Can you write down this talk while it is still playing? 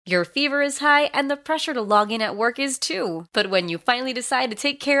Your fever is high and the pressure to log in at work is too. But when you finally decide to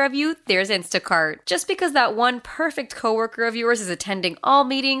take care of you, there's Instacart. Just because that one perfect coworker of yours is attending all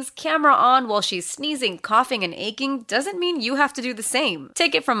meetings, camera on while she's sneezing, coughing, and aching, doesn't mean you have to do the same.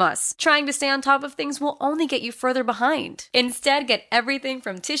 Take it from us. Trying to stay on top of things will only get you further behind. Instead, get everything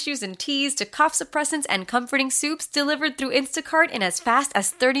from tissues and teas to cough suppressants and comforting soups delivered through Instacart in as fast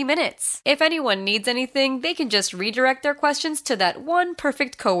as 30 minutes. If anyone needs anything, they can just redirect their questions to that one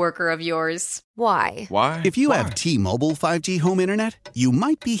perfect coworker of yours. Why? If you have T-Mobile 5G home internet, you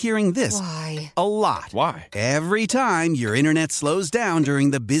might be hearing this Why? a lot. Why? Every time your internet slows down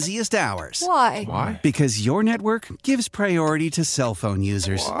during the busiest hours. Why? Because your network gives priority to cell phone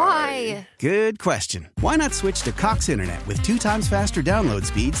users. Why? Good question. Why not switch to Cox Internet with 2 times faster download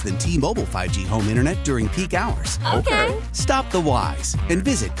speeds than T-Mobile 5G home internet during peak hours? Okay. Stop the whys and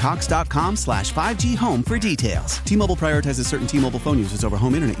visit cox.com/5G home for details. T-Mobile prioritizes certain T-Mobile phone users over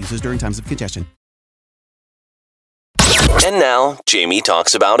home internet users during times of congestion. And now, Jamie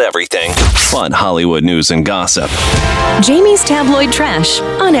talks about everything. Fun Hollywood news and gossip. Jamie's Tabloid Trash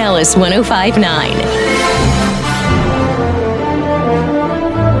on Alice 105.9.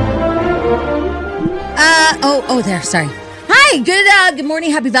 There. Sorry. Hi. Good morning.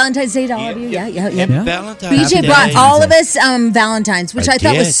 Happy Valentine's Day to all of you. Yeah. Valentine's BJ Day. brought all of us Valentines, which I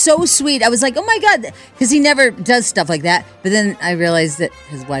thought was did. so sweet. I was like, oh my God, because he never does stuff like that. But then I realized that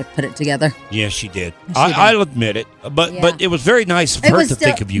his wife put it together. Yeah, she did. She did. I'll admit it. But it was very nice of her to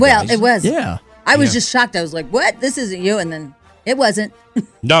think of you guys. Well, it was. Yeah. I was just shocked. I was like, what? This isn't you. And then it wasn't.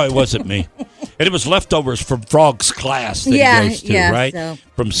 No, it wasn't me. And it was leftovers from Frog's class that he goes to, right? So,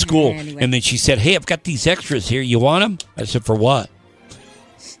 from school. anyway. And then she said, hey, I've got these extras here. You want them? I said, for what?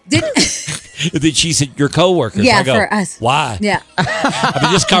 And then she said, your coworkers. Yeah, I go, for us. Why? Yeah. I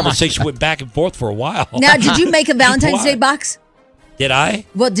mean, this conversation went back and forth for a while. Now, did you make a Valentine's Why? Day box? Did I?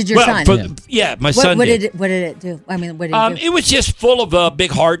 What did your son? My son What did. did it do? I mean, what did it do? It was just full of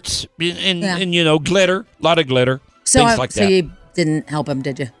big hearts and glitter, a lot of glitter, things like so that. you didn't help him,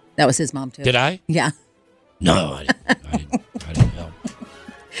 did you? That was his mom, too. Did I? Yeah. No, I didn't help.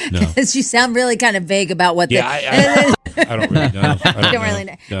 No. Because you sound really kind of vague about what Yeah, I don't really know. I don't really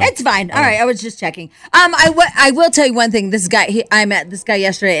know. No. It's fine. All right, I was just checking. I will tell you one thing. This guy, I met this guy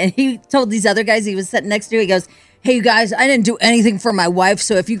yesterday, and he told these other guys he was sitting next to. He goes, "Hey, you guys, I didn't do anything for my wife,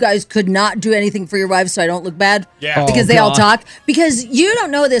 so if you guys could not do anything for your wives, so I don't look bad, because they all talk. Because you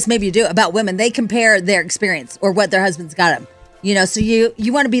don't know this, maybe you do about women. They compare their experience or what their husbands got them. You know, so you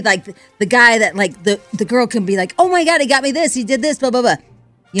want to be like the guy that like the girl can be like, oh my God, he got me this, he did this, blah blah blah.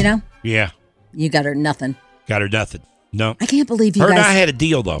 You know? Yeah. You got her nothing. Got her nothing. No. I can't believe you Her guys. and I had a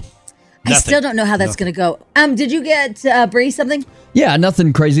deal, though. I still don't know how that's going to go. Did you get Bree something? Yeah,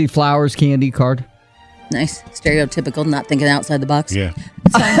 nothing crazy. Flowers, candy, card. Nice. Stereotypical, not thinking outside the box. Yeah.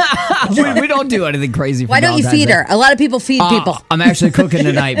 we don't do anything crazy for Why don't you Valentine's feed Day. her? A lot of people feed people. I'm actually cooking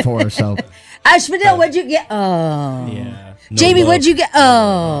tonight for her, so. Spadil, what'd you get? Oh. Yeah. Jamie, love. what'd you get? Oh.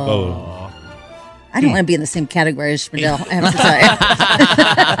 Oh. I don't want to be in the same category as Spadil. I have to tell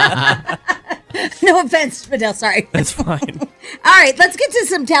you. No offense, Spadil. Sorry. That's fine. All right, let's get to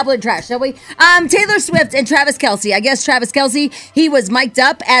some tabloid trash, shall we? Taylor Swift and Travis Kelce. I guess Travis Kelce, he was mic'd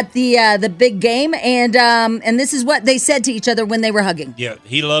up at the big game, and this is what they said to each other when they were hugging. Yeah,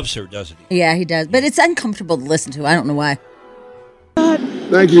 he loves her, doesn't he? Yeah, he does, but it's uncomfortable to listen to. I don't know why.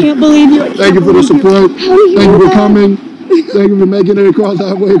 Thank you. Can't believe you. Thank you for the support. Thank you for coming. Thank you for making it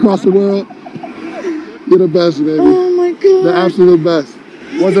halfway across the world. You're the best, baby. Oh my God. The absolute best.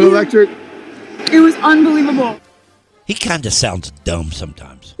 Was it electric? It was unbelievable. He kind of sounds dumb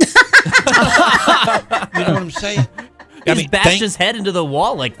sometimes. You know what I'm saying? He's bashed his head into the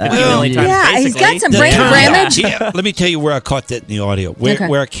wall like 50 Well, million times, yeah, he's basically. got some brain damage. Yeah, let me tell you where I caught that in the audio.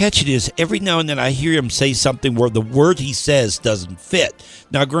 Where I catch it is every now and then I hear him say something where the word he says doesn't fit.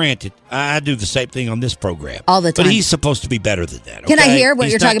 Now, granted, I do the same thing on this program. All the time. But he's supposed to be better than that. Can I okay? hear what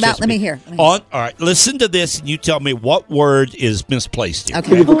He's you're not talking about? just Let me me. hear. All right, listen to this and you tell me what word is misplaced here.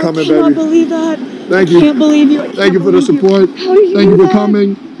 Okay. Thank you for coming, I cannot baby. believe that. Thank you. I can't believe you. Thank you for the support. How did you Thank do you for that?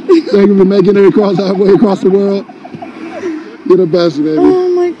 coming. Thank you for making it halfway across the world. You're the best, baby. Oh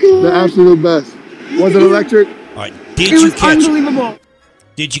my God. The absolute best. Was it electric? All right, did It you was catch it? unbelievable.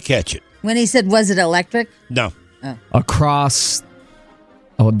 Did you catch it? When he said, was it electric? No. Across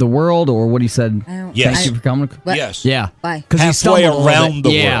the world, or what he said. I don't, Yes. Thank you for coming. What? Yes. Yeah. Why? Because he Halfway stumbled a little around bit.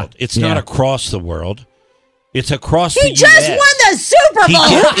 the Yeah. world. It's not across the world. It's across He the just US. won the Super He Bowl.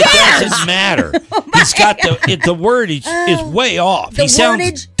 did- Who it cares? doesn't matter. He's got the wordage is way off. The He sounds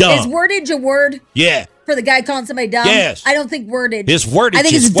wordage, dumb. is wordage a word Yeah. for the guy calling somebody dumb? Yes. I don't think wordage. His wordage I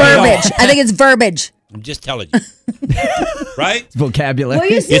think is it's way verbiage. off. I think it's verbiage. I'm just telling you. Right? Vocabulary. Well,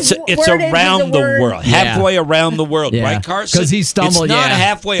 it's around the world. Halfway around the world. Yeah. Right, Carson? Because he stumbled, It's not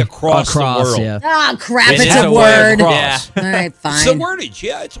halfway across the world. Yeah. Oh, crap. It's It's a word. Yeah. All right, fine. It's a wordage.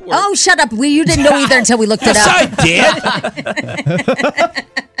 Yeah, it's a word. Oh, shut up. You didn't know either until we looked it up. Yes, I did.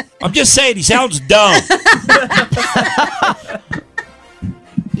 I'm just saying, he sounds dumb.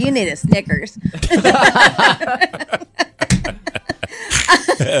 You need a Snickers.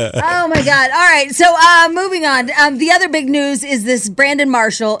 Oh my God! All right, so moving on. The other big news is this Brandon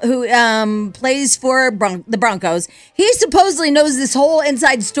Marshall, who plays for the Broncos. He supposedly knows this whole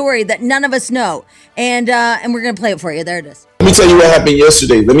inside story that none of us know, and we're gonna play it for you. There it is. Let me tell you what happened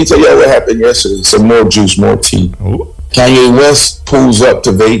yesterday. Some more juice, more tea. Ooh. Kanye West pulls up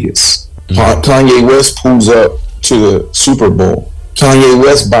to Vegas. Kanye West pulls up to the Super Bowl. Kanye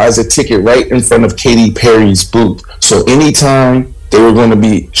West buys a ticket right in front of Katy Perry's booth. So anytime they were going to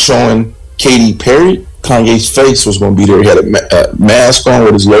be showing Katy Perry, Kanye's face was going to be there. He had a mask on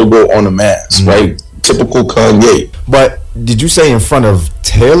with his logo on the mask, right? Typical Kanye. But did you say in front of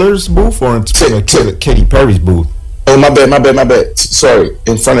Taylor's booth or in front of Katy Perry's booth? Oh, my bad. Sorry,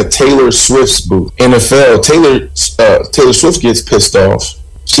 in front of Taylor Swift's booth. NFL, Taylor Swift gets pissed off.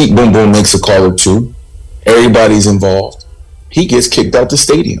 Sheep Boom Boom makes a call or two. Everybody's involved. He gets kicked out the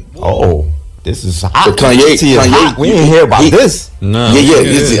stadium. Oh, this is hot. Kanye, we didn't hear about this. No. Yeah.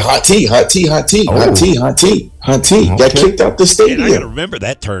 This is hot tea. Okay. Got kicked out the stadium. I got to remember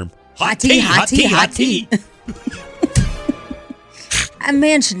that term. Hot tea. A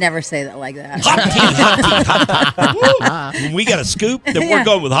man should never say that like that. Hot tea. When we got a scoop, then we're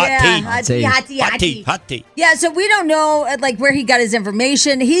going with hot tea. Hot tea. Yeah, so we don't know where he got his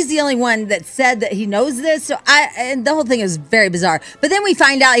information. He's the only one that said that he knows this. So and the whole thing is very bizarre. But then we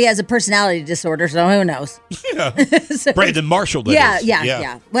find out he has a personality disorder, so who knows? Yeah. So, Brandon Marshall does.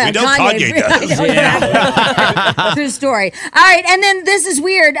 Yeah. Well, we know Kanye does. Yeah. True story. All right, and then this is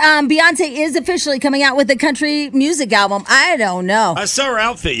weird. Beyonce is officially coming out with a country music album. I don't know. I saw her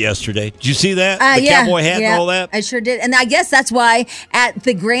outfit yesterday. Did you see that? The yeah, cowboy hat and all that? I sure did. And I guess that's why at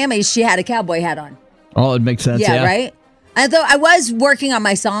the Grammys she had a cowboy hat on. Oh, it makes sense. Yeah, right? Although I was working on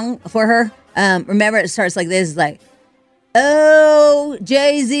my song for her. Remember, it starts like this. It's like, oh,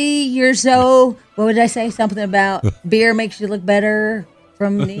 Jay-Z, you're so... What would I say? Something about beer makes you look better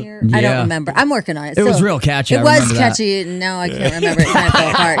from near. I don't remember. I'm working on it. It was real catchy. It was catchy. No, I can't remember. It kind of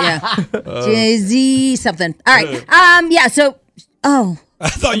fell apart. Yeah. Jay-Z something. All right. Yeah, so... Oh. I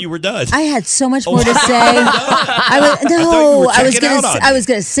thought you were done. I had so much more to say. I was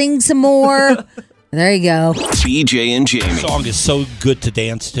gonna sing some more. There you go. BJ and Jamie. This song is so good to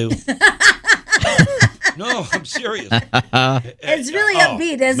dance to. No, I'm serious. It's really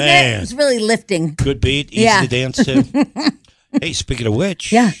upbeat, isn't it? It's really lifting. Good beat, easy to dance to. Hey, speaking of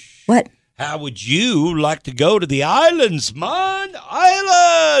which. Yeah, what? How would you like to go to the islands, man?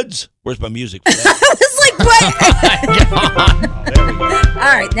 Islands! Where's my music for that? I was like, what? There we go.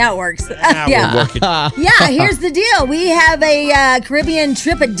 All right, now it works. Now we're working. Yeah, here's the deal. We have a Caribbean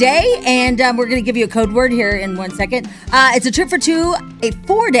trip a day, and we're going to give you a code word here in 1 second. It's a trip for two, a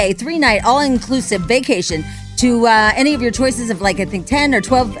 4-day, 3-night, all-inclusive vacation to any of your choices of, I think 10 or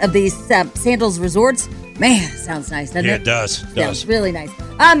 12 of these Sandals resorts. Man, sounds nice, doesn't it? Yeah, it does. Sounds really nice.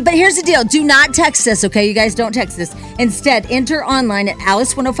 But here's the deal. Do not text us, okay? You guys don't text us. Instead, enter online at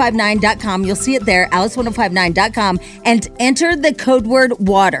alice1059.com. You'll see it there, alice1059.com, and enter the code word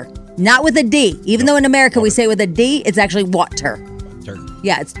water. Not with a D. Even though in America we say with a D, it's actually water.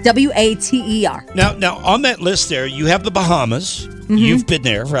 Yeah, it's W-A-T-E-R. Now, on that list there, you have the Bahamas. Mm-hmm. You've been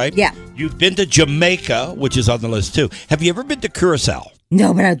there, right? Yeah. You've been to Jamaica, which is on the list, too. Have you ever been to Curacao?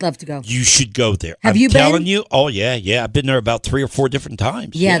 No, but I'd love to go. You should go there. Have you been? I'm telling you. Oh, yeah. I've been there about 3 or 4 different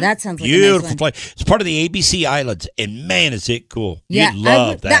times. Yeah, that sounds like beautiful a nice one. place. It's part of the ABC Islands, and man, is it cool. Yeah, You'd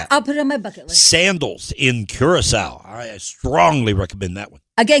love that. I'll put it on my bucket list. Sandals in Curacao. I strongly recommend that one.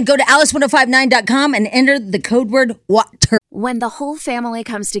 Again, go to alice1059.com and enter the code word water. When the whole family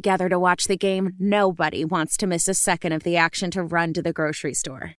comes together to watch the game, nobody wants to miss a second of the action to run to the grocery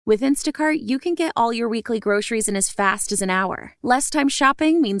store. With Instacart, you can get all your weekly groceries in as fast as an hour. Less time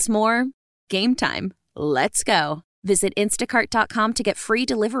shopping means more game time. Let's go. Visit instacart.com to get free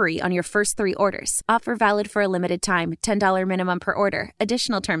delivery on your first 3 orders. Offer valid for a limited time. $10 minimum per order.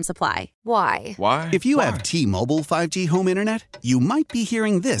 Additional terms apply. Why? If you have T-Mobile 5G home internet, you might be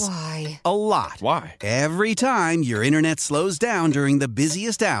hearing this a lot. Why? Every time your internet slows down during the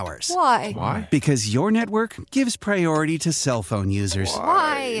busiest hours. Why? Because your network gives priority to cell phone users.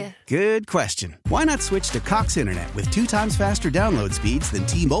 Why? Good question. Why not switch to Cox Internet with 2 times faster download speeds than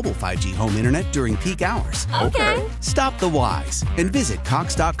T-Mobile 5G home internet during peak hours? Okay. Stop the whys and visit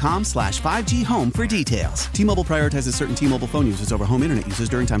Cox.com/5G home for details. T-Mobile prioritizes certain T-Mobile phone users over home internet users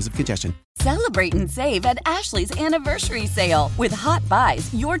during times of congestion. Celebrate and save at Ashley's Anniversary Sale. With Hot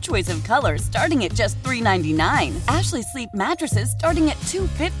Buys, your choice of colors starting at just $3.99. Ashley Sleep mattresses starting at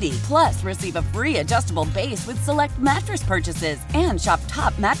 $2.50. Plus, receive a free adjustable base with select mattress purchases. And shop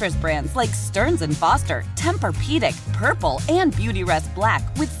top mattress brands like Stearns & Foster, Tempur-Pedic, Purple, and Beautyrest Black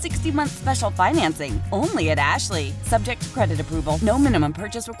with 60-month special financing. Only at Ashley. Subject to credit approval. No minimum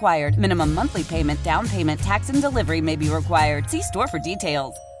purchase required. Minimum monthly payment, down payment, tax, and delivery may be required. See store for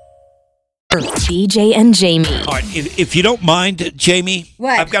details. BJ and Jamie. All right, if you don't mind, Jamie,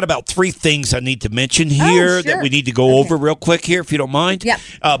 what? I've got about 3 things I need to mention here that we need to go over real quick here, if you don't mind.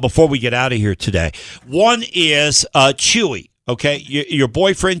 Yep. Before we get out of here today. One is Chewy, okay? Your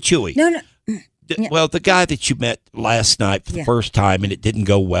boyfriend, Chewy. No. Well, the guy that you met last night for the first time and it didn't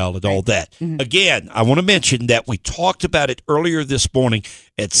go well and all that. Mm-hmm. Again, I want to mention that we talked about it earlier this morning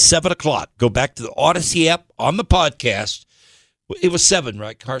at 7 o'clock. Go back to the Odyssey app on the podcast. It was 7,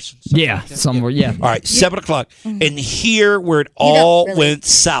 right, Carson? Somewhere. All right, 7 o'clock. Mm-hmm. And here where it all went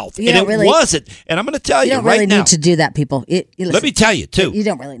south. And it wasn't. And I'm going to tell you right now. You don't really need to do that, people. Let me tell you, too. You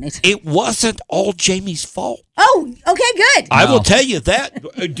don't really need to. It wasn't all Jamie's fault. Oh, okay, good. I will tell you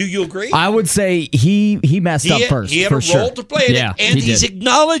that. Do you agree? I would say he messed up first. He had a role to play in it, and he's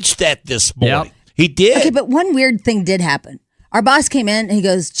acknowledged that this morning. Yep. He did. Okay, but one weird thing did happen. Our boss came in and he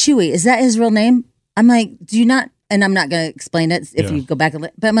goes, Chewy, is that his real name? I'm like, do you not? And I'm not going to explain it if you go back and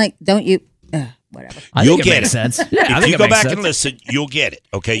listen. But I'm like, don't you? Whatever. You'll get it. Makes sense. If you go back and listen, you'll get it.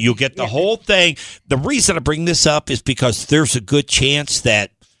 Okay, you'll get the whole thing. The reason I bring this up is because there's a good chance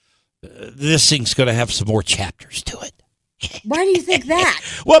that this thing's going to have some more chapters to it. Why do you think that?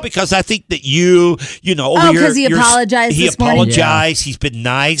 Well, because I think that you know, over here. Because he apologized. He apologized. He's been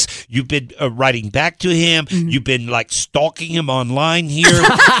nice. You've been writing back to him. Mm-hmm. You've been like stalking him online here.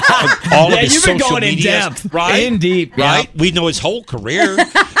 All of his you've been social going media, in depth, right? In deep, right? We know his whole career.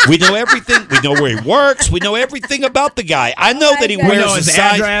 We know everything. We know where he works. We know everything about the guy. I know that he wears a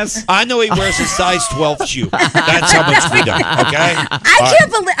size. Address. I know he wears a size 12 shoe. That's how much we know. Okay. I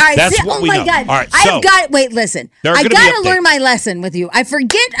can't believe. All right. That's what we know. Oh my God. All right. I've got. Wait. Listen. I got to learn my lesson with you. I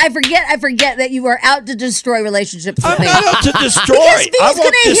forget that you are out to destroy relationships with me. I'm not out to destroy. Because he's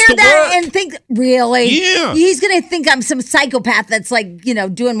going to hear that work. and think, really? Yeah. He's going to think I'm some psychopath that's like,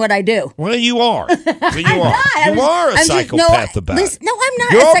 doing what I do. Well, you are. You are a psychopath about it. No, I'm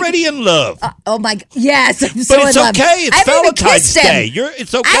not. You're already in love. Oh my God. Yes. I'm so but it's in love. okay. It's Valentine's Day.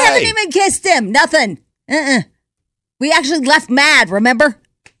 It's okay. I haven't even kissed him. Nothing. We actually left mad, remember?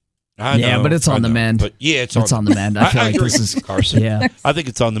 I know, but it's on the mend. But it's on the mend. I feel like this is Carson. Yeah, I think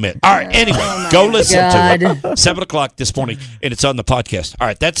it's on the mend. All right. Anyway, go listen to it. 7 o'clock this morning, and it's on the podcast. All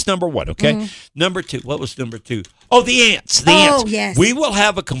right, that's number 1. Okay. Mm-hmm. Number 2. What was number 2? Oh, the ants. The ants. Yes. We will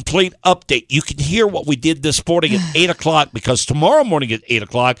have a complete update. You can hear what we did this morning at 8 o'clock because tomorrow morning at 8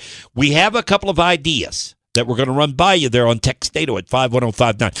 o'clock we have a couple of ideas that we're going to run by you there on Text Data at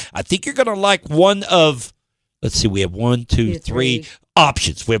 51059. I think you're going to like one of. Let's see. We have 1, 2, 3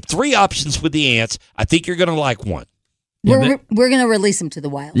 options. We have 3 options with the ants. I think you're going to like one. We're going to release them to the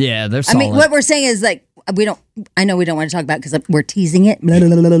wild. Yeah, they're solid. I mean, what we're saying is like I know we don't want to talk about it because we're teasing it, blah, blah,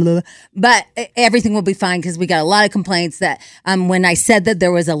 blah, blah, but everything will be fine because we got a lot of complaints that when I said that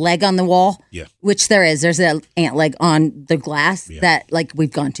there was a leg on the wall, which there's an ant leg on the glass that like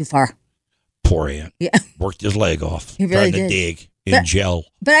we've gone too far. Poor ant. Yeah. Worked his leg off. He really trying to dig in gel.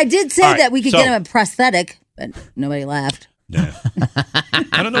 But I did say that we could get him a prosthetic, but nobody laughed. No.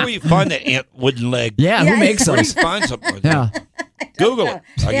 I don't know where you find that ant wooden leg. Yeah, who makes them? those? Find something like that. Google it,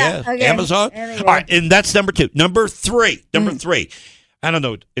 I guess. Okay. Amazon. Anyway. All right, and that's number 2. Number 3. I don't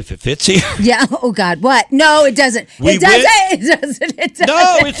know if it fits here. Yeah. Oh God. What? No, it doesn't. It doesn't.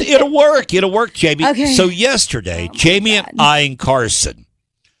 No, it'll work. It'll work, Jamie. Okay. So yesterday, Jamie and I and Carson.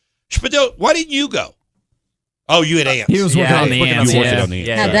 Spadil, why didn't you go? Oh, you had ants. He was working on the ants.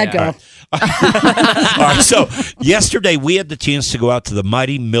 How'd that go? All right, so yesterday we had the chance to go out to the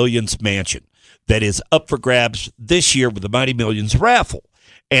Mighty Millions Mansion that is up for grabs this year with the Mighty Millions raffle.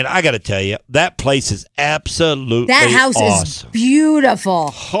 And I got to tell you, that place is absolutely awesome. That house is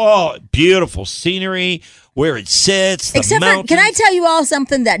beautiful. Oh, beautiful scenery, where it sits, the Except mountains. For, can I tell you all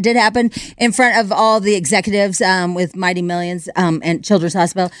something that did happen in front of all the executives with Mighty Millions and Children's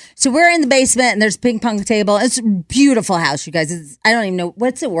Hospital? So we're in the basement, and there's a ping pong table. It's a beautiful house, you guys. I don't even know.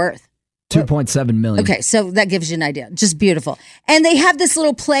 What's it worth? $2.7 million. Okay, so that gives you an idea. Just beautiful. And they have this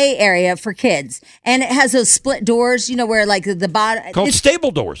little play area for kids. And it has those split doors, where like the bottom. Called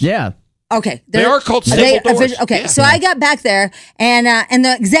stable doors. Yeah. Okay, They are called stable doors. Okay, Yeah. so I got back there, and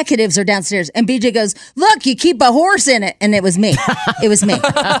the executives are downstairs, and BJ goes, "Look, you keep a horse in it," and it was me. It was me.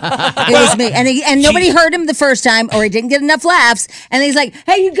 It was me, and nobody heard him the first time, or he didn't get enough laughs, and he's like,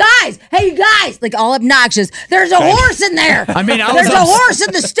 "Hey, you guys!" Like all obnoxious. There's a horse in there. I mean, there's a horse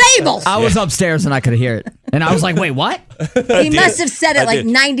in the stables. I was upstairs and I could hear it, and I was like, "Wait, what?" He must have said it like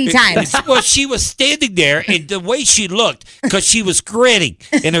 90 times. Well, she was standing there, and the way she looked, because she was grinning,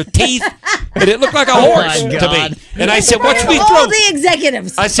 and her teeth, and it looked like a horse to me. And I said, "Watch me throw." All the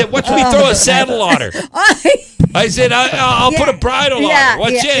executives. I said, "Watch me throw a saddle on her." I said, "I'll put a bridle on her.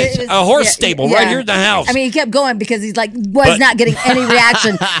 Watch this, a horse stable right here in the house." I mean, he kept going because he's like not getting any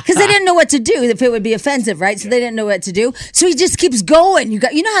reaction because they didn't know what to do if it would be offensive, right? So they didn't know what to do. So he just keeps going. You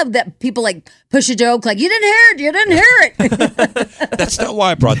know how that people like push a joke like you didn't hear it. That's not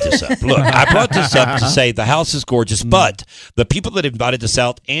why I brought this up. Look, I brought this up to say the house is gorgeous, but the people that invited us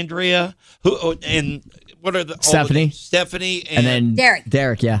out, Andrea, and what are the Stephanie, and then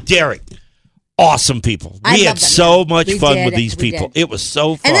Derek, yeah. Derek. Awesome people. We had so much fun with these people. It was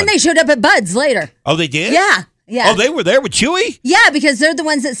so fun. And then they showed up at Bud's later. Oh, they did? Yeah. Yeah. Oh, they were there with Chewy? Yeah, because they're the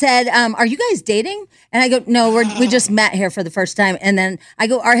ones that said, "Are you guys dating?" And I go, "No, we just met here for the first time." And then I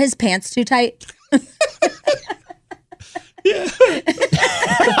go, "Are his pants too tight?" Yeah.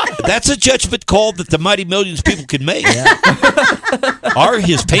 That's a judgment call that the mighty millions people can make. Yeah. Are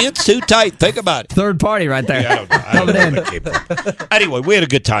his pants too tight? Think about it. Third party right there. Yeah, I don't know how it came up. Anyway, we had a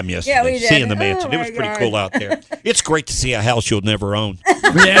good time yesterday. Yeah, we did. Seeing the mansion. It was pretty cool out there. It's great to see a house you'll never own.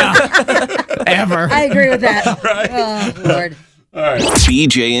 Yeah. Ever. I agree with that. Right. Oh, Lord. All right.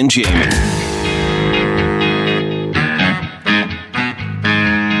 BJ and Jamie.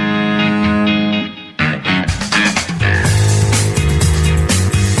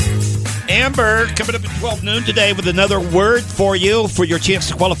 Amber coming up at 12 noon today with another word for you for your chance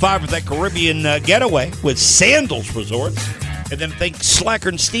to qualify for that Caribbean getaway with Sandals Resorts. And then think Slacker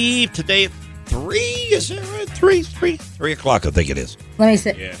and Steve today at 3. Is that right? 3 o'clock, I think it is. Let me see.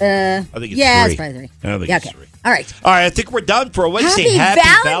 I think it's 3. it's probably 3. I think it's 3. All right. All right, I think we're done for a Wednesday. Happy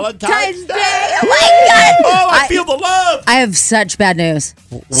Valentine's Day. Oh, my God. Oh, I feel the love. I have such bad news.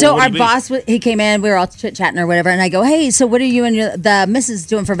 So our boss, he came in, we were all chit-chatting or whatever, and I go, "Hey, so what are you and the missus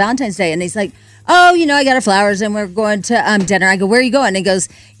doing for Valentine's Day?" And he's like, "Oh, I got her flowers, and we're going to dinner." I go, "Where are you going?" And he goes,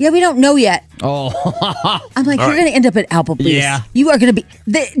 "Yeah, we don't know yet." Oh. I'm like, "You're going to end up at Applebee's." Yeah. You are going to be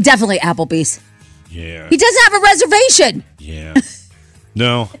definitely Applebee's. Yeah. He doesn't have a reservation. Yeah.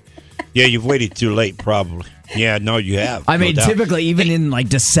 No. Yeah, you've waited too late, probably. Yeah, no, you have. I mean, no doubt. typically, even in like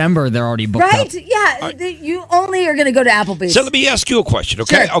December, they're already booked Right? up. Yeah. You only are going to go to Applebee's. So let me ask you a question,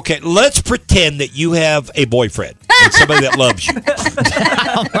 okay? Sure. Okay, let's pretend that you have a boyfriend and somebody that loves you.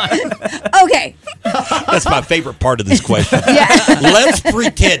 Okay. That's my favorite part of this question. Yeah. Let's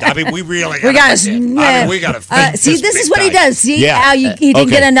pretend. I mean, we got to see, this is what he does. See how he didn't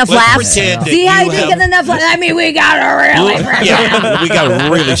get enough laughs? See how he didn't get enough laughs? I mean, we got to really we got to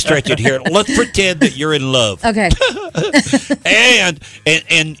really stretch it here. Let's pretend that you're in love. Okay.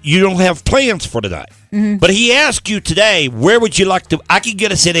 and you don't have plans for tonight. Mm-hmm. But he asked you today, where would you like to? I can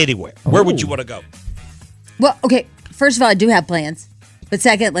get us in anywhere. Where would you want to go? Well, okay. First of all, I do have plans. But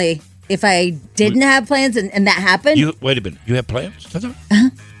secondly, if I didn't have plans and that happened. Wait a minute. You have plans? Uh-huh.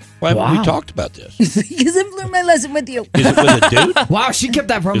 Why haven't we talked about this? Because I've learned my lesson with you. Is it with a dude? Wow, she kept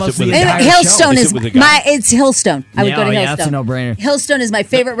that from us. Hillstone it's Hillstone. I would go to Hillstone. Yeah, that's a no-brainer. Hillstone is my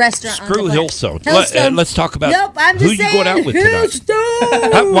favorite restaurant. Screw Hillstone. Hillstone. Let's talk about I'm who just you saying, going out with Hillstone.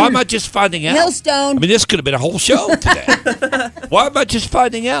 tonight. Why am I just finding out? Hillstone. I mean, this could have been a whole show today. Why am I just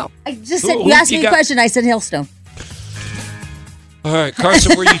finding out? I just said, you asked me a question, I said Hillstone. All right,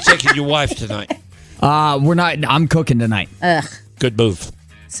 Carson, where are you taking your wife tonight? We're not. I'm cooking tonight. Ugh. Good move.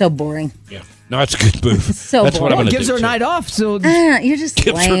 So boring. Yeah. No, it's a good move. So that's boring. what I'm going to do. Gives her a night off, so you're just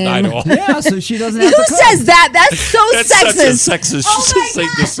gives lame. her a night off. Yeah, so she doesn't have Who to cook. says that? That's so That's sexist. such a sexist thing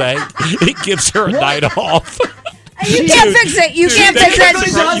to say. It gives her a night off. You can't fix it. You can't fix it.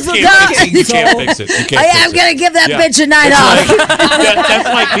 You can't fix it. I'm going to give that bitch a night off. That's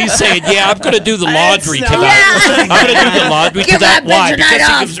like me saying, I'm going to do the laundry tonight. I'm going to do the laundry tonight. Why? Because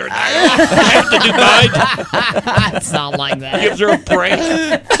he gives her a night off. I have to do mine. It's not like that. Gives her a break.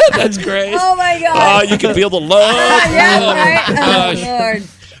 That's great. Oh, my God. Oh, you can feel the love. Right? Oh, Lord.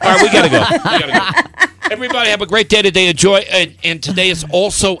 All right, we got to go. Everybody have a great day today. Enjoy. And today is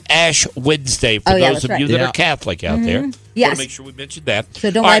also Ash Wednesday for those of you that are Catholic out there. Yes. Want to make sure we mention that. So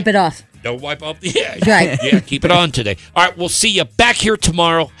don't wipe it off. Don't wipe off. Yeah. Right. Yeah, keep it on today. All right, we'll see you back here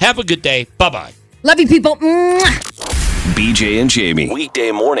tomorrow. Have a good day. Bye-bye. Love you, people. BJ and Jamie.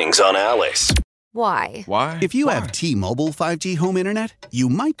 Weekday mornings on Alice. Why? Why? If you have T-Mobile 5G home internet, you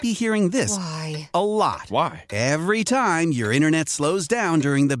might be hearing this Why? a lot. Why? Every time your internet slows down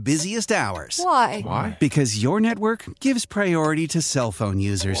during the busiest hours. Why? Why? Because your network gives priority to cell phone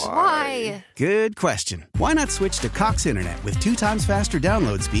users. Why? Good question. Why not switch to Cox Internet with 2 times faster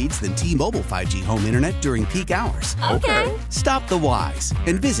download speeds than T-Mobile 5G home internet during peak hours? Okay. Stop the whys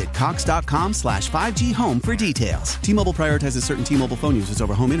and visit cox.com/5G home for details. T-Mobile prioritizes certain T-Mobile phone users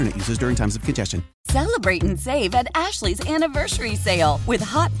over home internet users during times of congestion. Celebrate and save at Ashley's Anniversary Sale. With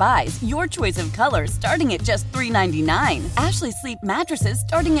Hot Buys, your choice of colors starting at just $3.99. Ashley Sleep mattresses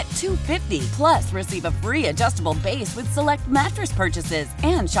starting at $2.50. Plus, receive a free adjustable base with select mattress purchases.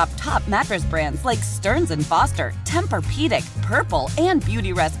 And shop top mattress brands like Stearns & Foster, Tempur-Pedic, Purple, and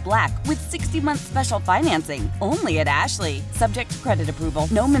Beautyrest Black with 60-month special financing. Only at Ashley. Subject to credit approval.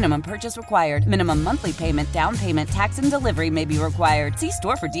 No minimum purchase required. Minimum monthly payment, down payment, tax, and delivery may be required. See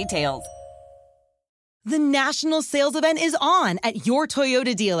store for details. The national sales event is on at your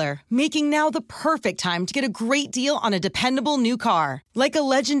Toyota dealer, making now the perfect time to get a great deal on a dependable new car. Like a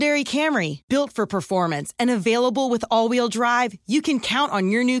legendary Camry, built for performance and available with all-wheel drive, you can count on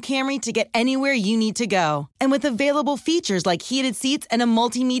your new Camry to get anywhere you need to go. And with available features like heated seats and a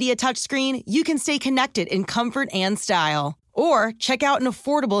multimedia touchscreen, you can stay connected in comfort and style. Or check out an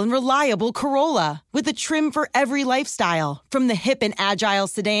affordable and reliable Corolla with a trim for every lifestyle. From the hip and agile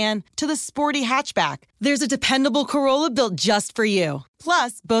sedan to the sporty hatchback, there's a dependable Corolla built just for you.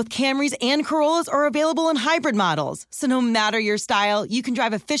 Plus, both Camrys and Corollas are available in hybrid models. So no matter your style, you can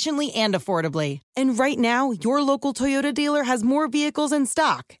drive efficiently and affordably. And right now, your local Toyota dealer has more vehicles in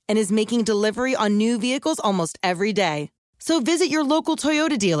stock and is making delivery on new vehicles almost every day. So visit your local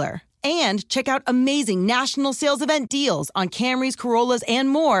Toyota dealer. And check out amazing national sales event deals on Camrys, Corollas, and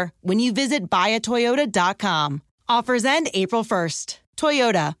more when you visit buyatoyota.com. Offers end April 1st.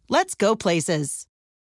 Toyota, let's go places.